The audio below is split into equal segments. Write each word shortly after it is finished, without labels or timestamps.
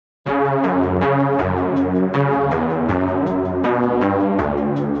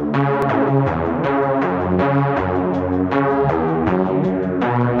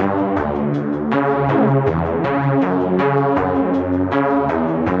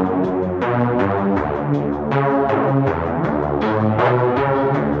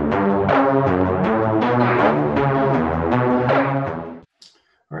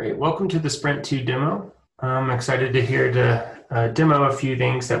welcome to the Sprint 2 demo. I'm excited to hear to demo a few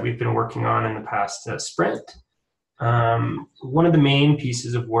things that we've been working on in the past sprint. One of the main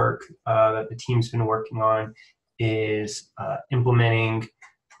pieces of work that the team's been working on is implementing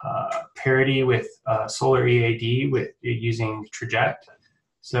parity with solar EAD using Traject.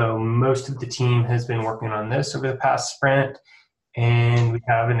 So most of the team has been working on this over the past sprint, and we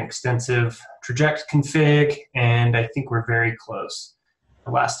have an extensive Traject config, and I think we're very close.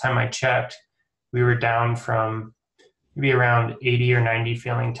 The last time I checked, we were down from maybe around 80 or 90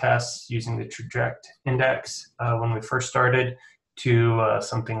 failing tests using the Traject index when we first started to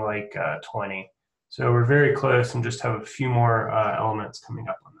something like 20. So we're very close and just have a few more elements coming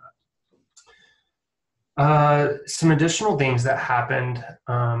up on that. Some additional things that happened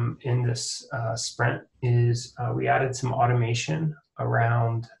in this sprint is we added some automation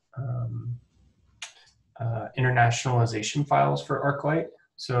around internationalization files for ArcLight.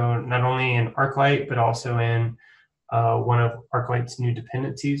 So not only in ArcLight, but also in one of ArcLight's new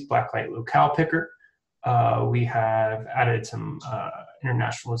dependencies, Blacklight Locale Picker. We have added some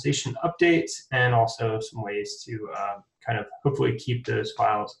internationalization updates and also some ways to kind of hopefully keep those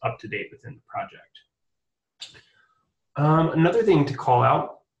files up to date within the project. Another thing to call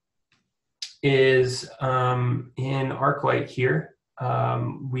out is in ArcLight here,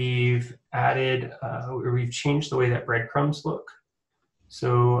 we've added, or we've changed the way that breadcrumbs look.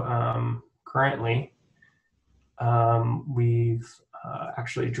 So currently, we've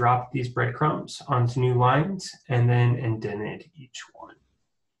actually dropped these breadcrumbs onto new lines and then indented each one.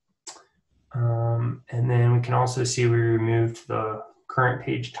 And then we can also see we removed the current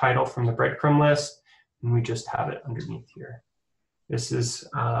page title from the breadcrumb list, and we just have it underneath here. This is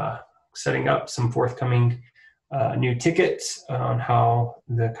setting up some forthcoming new tickets on how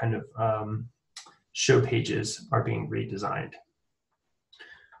the kind of show pages are being redesigned.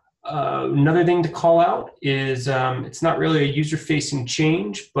 Another thing to call out is it's not really a user-facing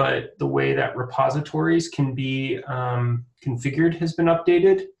change, but the way that repositories can be configured has been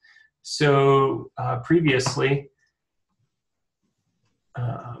updated. So previously,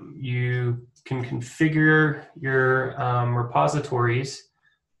 you can configure your repositories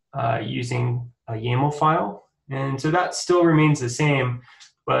using a YAML file. And so that still remains the same,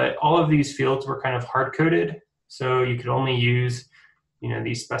 but all of these fields were kind of hard-coded. So you could only use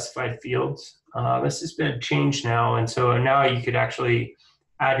these specified fields. This has been changed now, and so now you could actually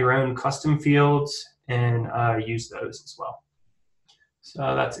add your own custom fields and use those as well.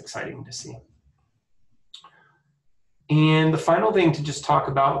 So that's exciting to see. And the final thing to just talk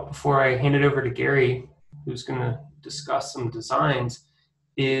about before I hand it over to Gary, who's going to discuss some designs,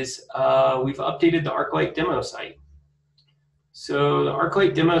 is we've updated the ArcLight demo site. So the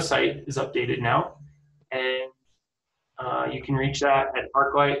ArcLight demo site is updated now, and you can reach that at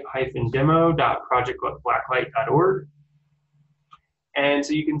arclight-demo.project.blacklight.org. And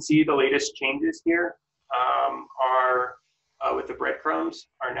so you can see the latest changes here are with the breadcrumbs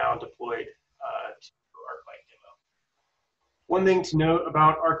are now deployed to ArcLight demo. One thing to note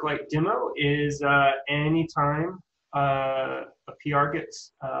about ArcLight demo is anytime a PR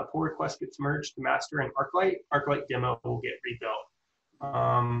gets, pull request gets merged to master in ArcLight, ArcLight demo will get rebuilt.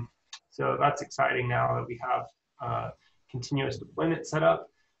 So that's exciting now that we have continuous deployment set up.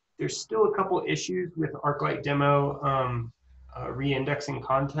 There's still a couple issues with ArcLight demo re-indexing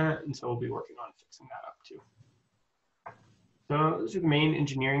content, and so we'll be working on fixing that up too. So those are the main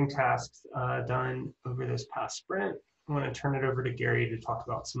engineering tasks done over this past sprint. I want to turn it over to Gary to talk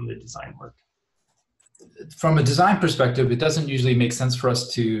about some of the design work. From a design perspective, it doesn't usually make sense for us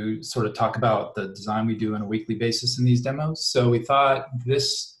to sort of talk about the design we do on a weekly basis in these demos. So we thought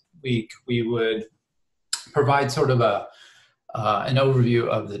this week we would provide sort of an overview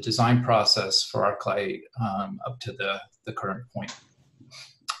of the design process for ArcLight up to the current point.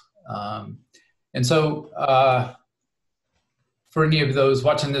 And so for any of those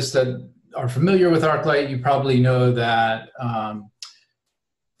watching this that are familiar with ArcLight, you probably know that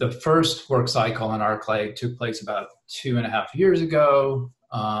the first work cycle on ArcLight took place about 2.5 years ago.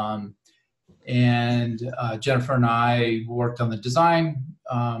 And Jennifer and I worked on the design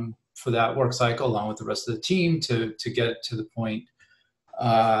for that work cycle along with the rest of the team to get to the point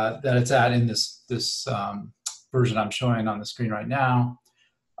that it's at in this version I'm showing on the screen right now.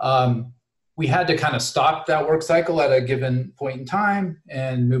 We had to kind of stop that work cycle at a given point in time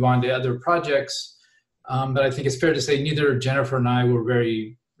and move on to other projects. But I think it's fair to say neither Jennifer and I were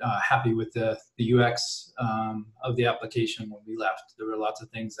very happy with the UX of the application when we left. There were lots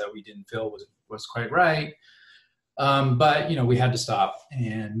of things that we didn't feel was quite right. But we had to stop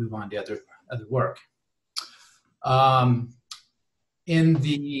and move on to other work. In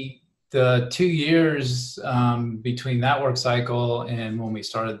the the 2 years between that work cycle and when we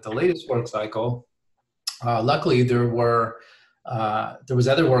started the latest work cycle, luckily there was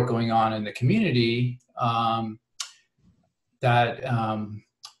other work going on in the community that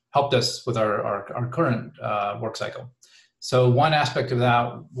helped us with our current work cycle. So one aspect of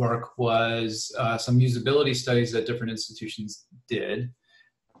that work was some usability studies that different institutions did.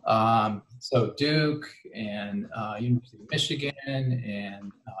 So Duke and University of Michigan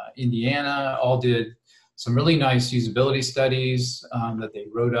and Indiana all did some really nice usability studies that they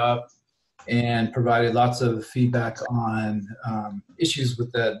wrote up and provided lots of feedback on issues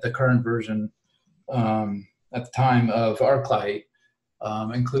with the current version at the time of ArcLight,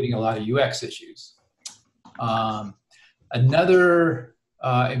 including a lot of UX issues. Another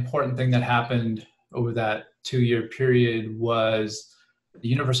important thing that happened over that 2-year period was the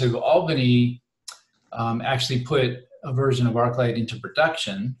University of Albany actually put a version of ArcLight into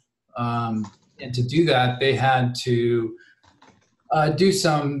production. And to do that, they had to do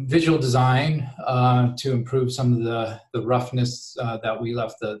some visual design to improve some of the roughness that we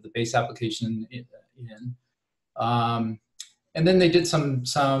left the base application in. And then they did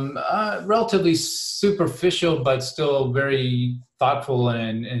some relatively superficial but still very thoughtful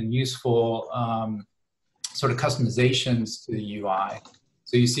and useful sort of customizations to the UI.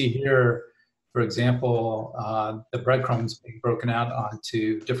 So you see here, for example, the breadcrumbs being broken out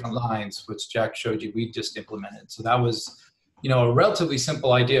onto different lines, which Jack showed you we just implemented. So that was, a relatively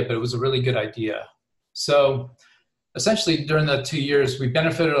simple idea, but it was a really good idea. So essentially, during the 2 years, we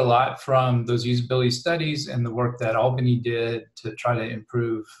benefited a lot from those usability studies and the work that Albany did to try to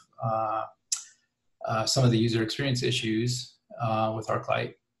improve some of the user experience issues with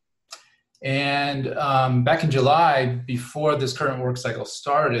ArcLight. And back in July, before this current work cycle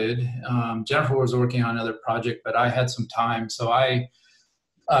started, Jennifer was working on another project, but I had some time. So I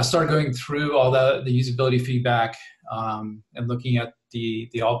started going through all the usability feedback and looking at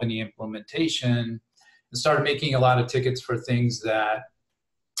the Albany implementation, and started making a lot of tickets for things that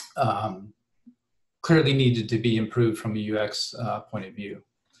clearly needed to be improved from a UX point of view.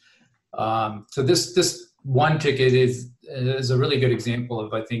 So this one ticket is a really good example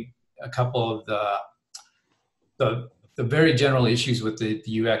of, I think, a couple of the very general issues with the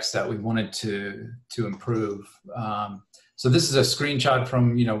UX that we wanted to improve. So this is a screenshot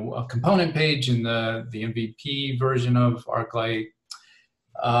from a component page in the MVP version of ArcLight.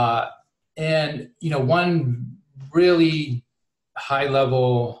 And one really high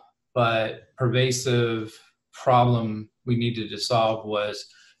level but pervasive problem we needed to solve was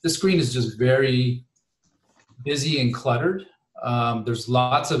the screen is just very busy and cluttered. There's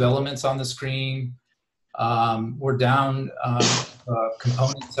lots of elements on the screen. We're down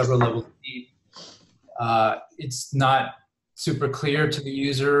components several levels deep. It's not super clear to the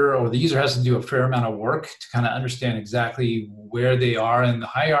user, or the user has to do a fair amount of work to kind of understand exactly where they are in the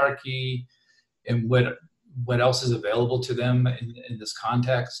hierarchy and what else is available to them in this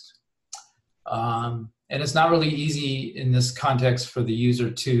context. And it's not really easy in this context for the user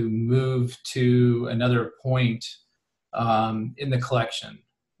to move to another point in the collection.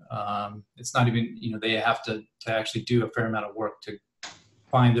 It's not even, they have to actually do a fair amount of work to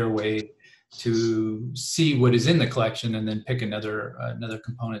find their way to see what is in the collection and then pick another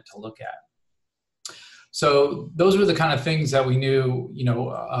component to look at. So those were the kind of things that we knew,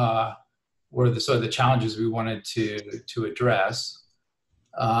 were the sort of the challenges we wanted to address.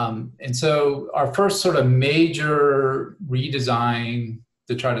 And so our first sort of major redesign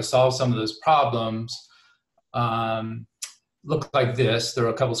to try to solve some of those problems looked like this. There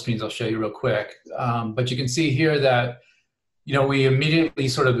are a couple screens I'll show you real quick. But you can see here that we immediately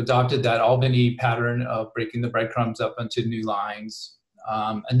sort of adopted that Albany pattern of breaking the breadcrumbs up into new lines.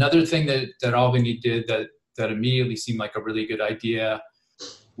 Another thing that Albany did that immediately seemed like a really good idea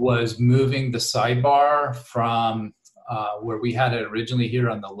was moving the sidebar from where we had it originally here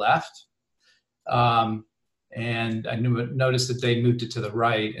on the left. And I noticed that they moved it to the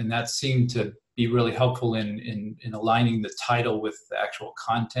right, and that seemed to be really helpful in aligning the title with the actual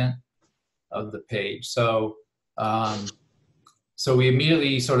content of the page. So so we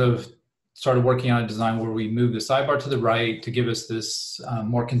immediately sort of started working on a design where we moved the sidebar to the right to give us this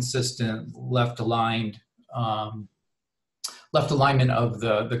more consistent left alignment of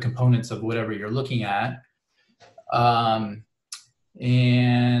the components of whatever you're looking at. And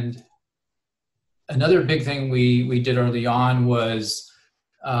another big thing we did early on was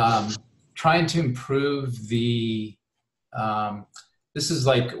trying to improve the, this is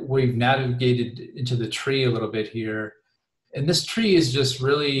like we've navigated into the tree a little bit here. And this tree is just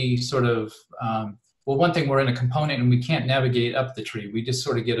really sort of well, one thing, we're in a component and we can't navigate up the tree. We just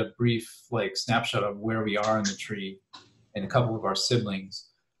sort of get a brief like snapshot of where we are in the tree and a couple of our siblings.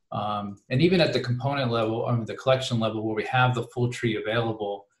 And even at the component level, or the collection level, where we have the full tree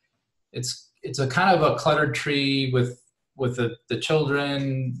available, it's a kind of a cluttered tree with the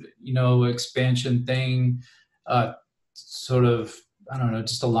children, you know, expansion thing, sort of, I don't know,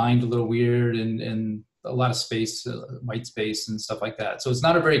 just aligned a little weird, and a lot of space, white space and stuff like that. So it's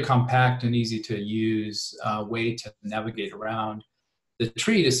not a very compact and easy to use way to navigate around the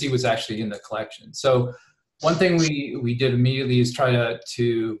tree to see what's actually in the collection. So one thing we did immediately is try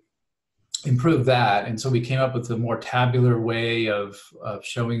to improve that. And so we came up with a more tabular way of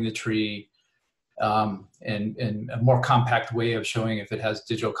showing the tree, and a more compact way of showing if it has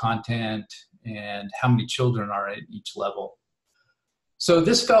digital content and how many children are at each level. So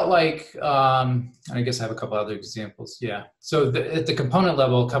this felt like, I guess I have a couple other examples. Yeah. So at the component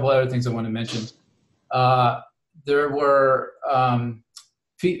level, a couple other things I want to mention. There were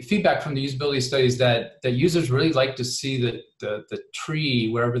feedback from the usability studies that users really like to see the tree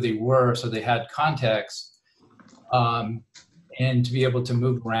wherever they were, so they had context, and to be able to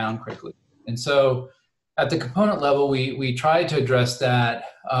move around quickly. And so at the component level, we tried to address that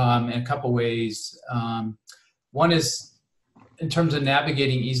in a couple ways. One is, in terms of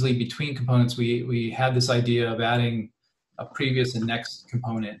navigating easily between components, we had this idea of adding a previous and next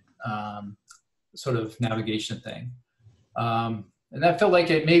component sort of navigation thing. And that felt like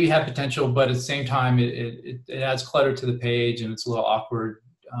it maybe had potential, but at the same time, it adds clutter to the page, and it's a little awkward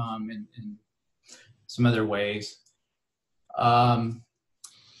in some other ways.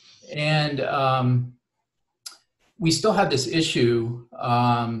 We still had this issue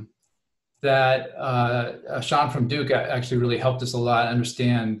that Sean from Duke actually really helped us a lot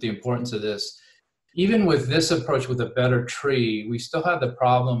understand the importance of this. Even with this approach with a better tree, we still have the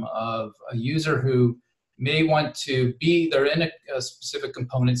problem of a user who may want to they're in a specific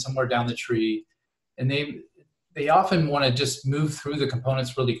component somewhere down the tree, and they often want to just move through the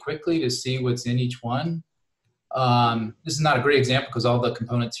components really quickly to see what's in each one. This is not a great example because all the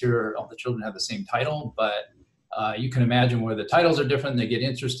components here, all the children have the same title, but you can imagine where the titles are different, they get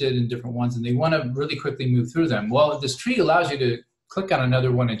interested in different ones, and they want to really quickly move through them. Well, this tree allows you to click on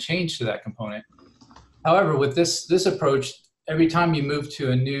another one and change to that component. However, with this approach, every time you move to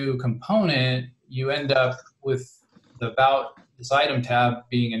a new component, you end up with the About This Item tab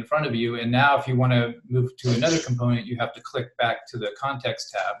being in front of you, and now if you want to move to another component, you have to click back to the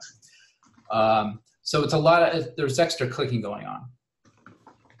Context tab. So it's there's extra clicking going on.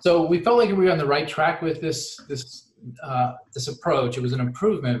 So we felt like we were on the right track with this approach. It was an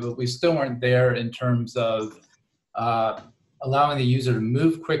improvement, but we still weren't there in terms of allowing the user to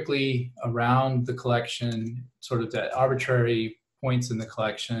move quickly around the collection, sort of at arbitrary points in the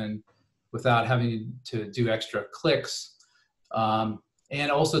collection without having to do extra clicks,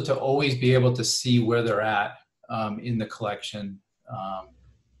 and also to always be able to see where they're at in the collection,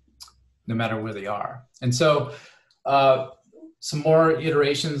 no matter where they are. And so some more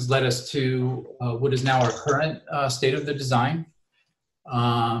iterations led us to what is now our current state of the design.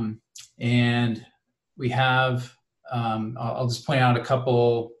 And we have, I'll just point out a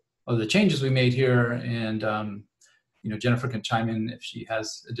couple of the changes we made here, and Jennifer can chime in if she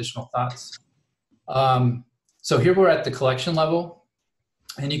has additional thoughts. So here we're at the collection level,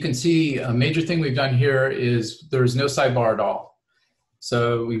 and you can see a major thing we've done here is there's no sidebar at all.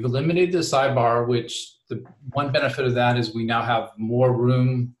 So we've eliminated the sidebar, which the one benefit of that is we now have more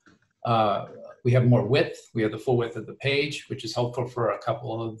room. We have more width. We have the full width of the page, which is helpful for a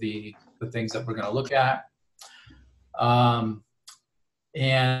couple of the things that we're going to look at.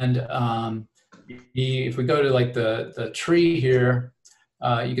 If we go to like the tree here,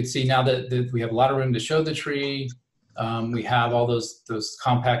 you can see now that we have a lot of room to show the tree. We have all those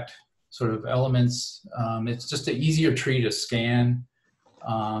compact sort of elements. It's just an easier tree to scan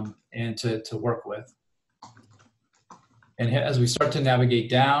and to work with. And as we start to navigate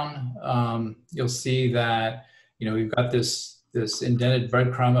down, you'll see that we've got this indented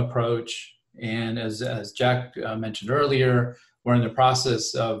breadcrumb approach. And as Jack mentioned earlier, we're in the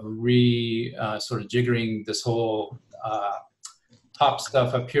process of sort of jiggering this whole top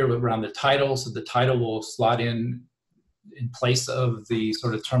stuff up here around the title, so the title will slot in place of the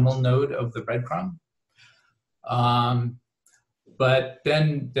sort of terminal node of the breadcrumb. But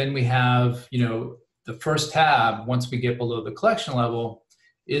then we have, the first tab, once we get below the collection level,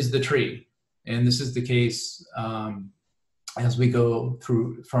 is the tree. And this is the case as we go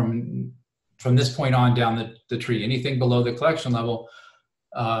through from this point on down the tree. Anything below the collection level,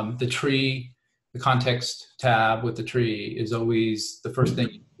 the tree the context tab with the tree is always the first thing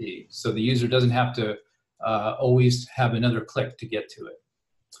you see. So the user doesn't have to always have another click to get to it.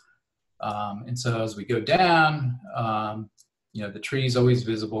 And so as we go down, the tree is always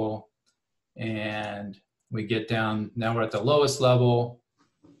visible, and we get down, now we're at the lowest level.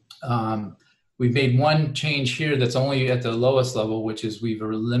 We've made one change here that's only at the lowest level, which is we've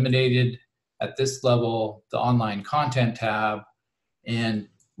eliminated at this level the online content tab, and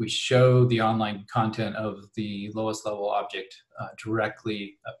we show the online content of the lowest level object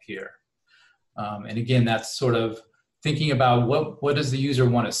directly up here. And again, that's sort of thinking about what does the user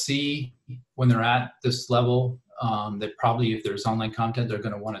want to see when they're at this level. That probably, if there's online content, they're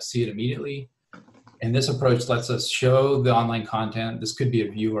going to want to see it immediately. And this approach lets us show the online content. This could be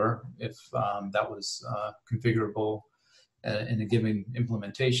a viewer if that was configurable in a given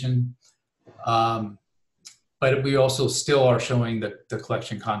implementation. But we also still are showing the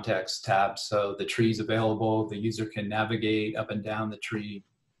collection context tab. So the tree is available. The user can navigate up and down the tree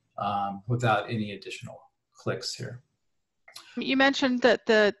without any additional clicks here. You mentioned that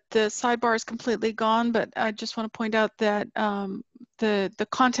the sidebar is completely gone, but I just want to point out that the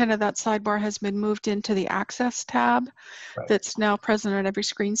content of that sidebar has been moved into the Access tab. Right. That's now present on every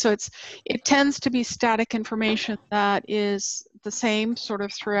screen. So it tends to be static information that is the same sort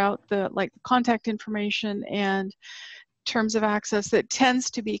of throughout the contact information and terms of access that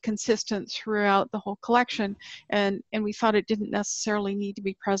tends to be consistent throughout the whole collection, and we thought it didn't necessarily need to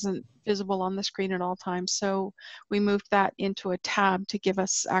be visible on the screen at all times, so we moved that into a tab to give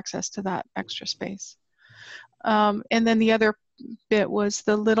us access to that extra space. And then the other bit was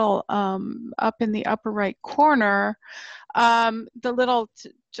the little up in the upper right corner, the little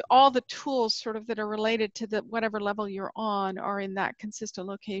all the tools sort of that are related to whatever level you're on are in that consistent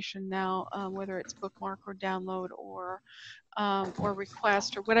location now, whether it's bookmark or download or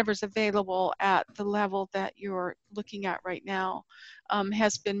request or whatever's available at the level that you're looking at right now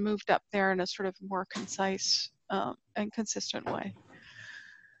has been moved up there in a sort of more concise and consistent way.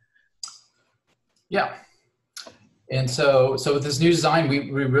 Yeah. And so with this new design, we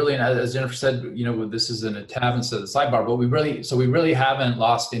really, as Jennifer said, this is in a tab instead of the sidebar, but we really haven't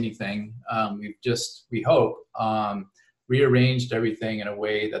lost anything. We hope, rearranged everything in a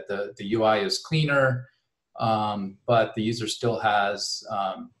way that the UI is cleaner, but the user still has,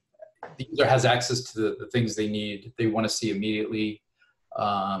 access to the things they want to see immediately.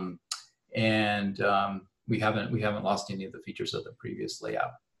 We haven't lost any of the features of the previous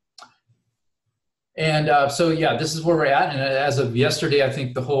layout. And so yeah, this is where we're at. And as of yesterday, I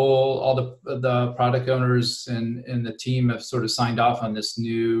think all the product owners and the team have sort of signed off on this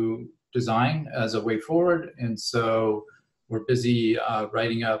new design as a way forward. And so we're busy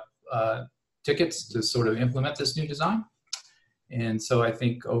writing up tickets to sort of implement this new design. And so I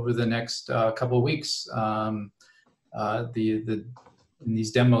think over the next couple of weeks, in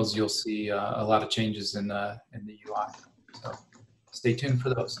these demos, you'll see a lot of changes in the UI. So stay tuned for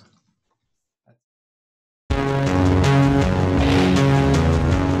those.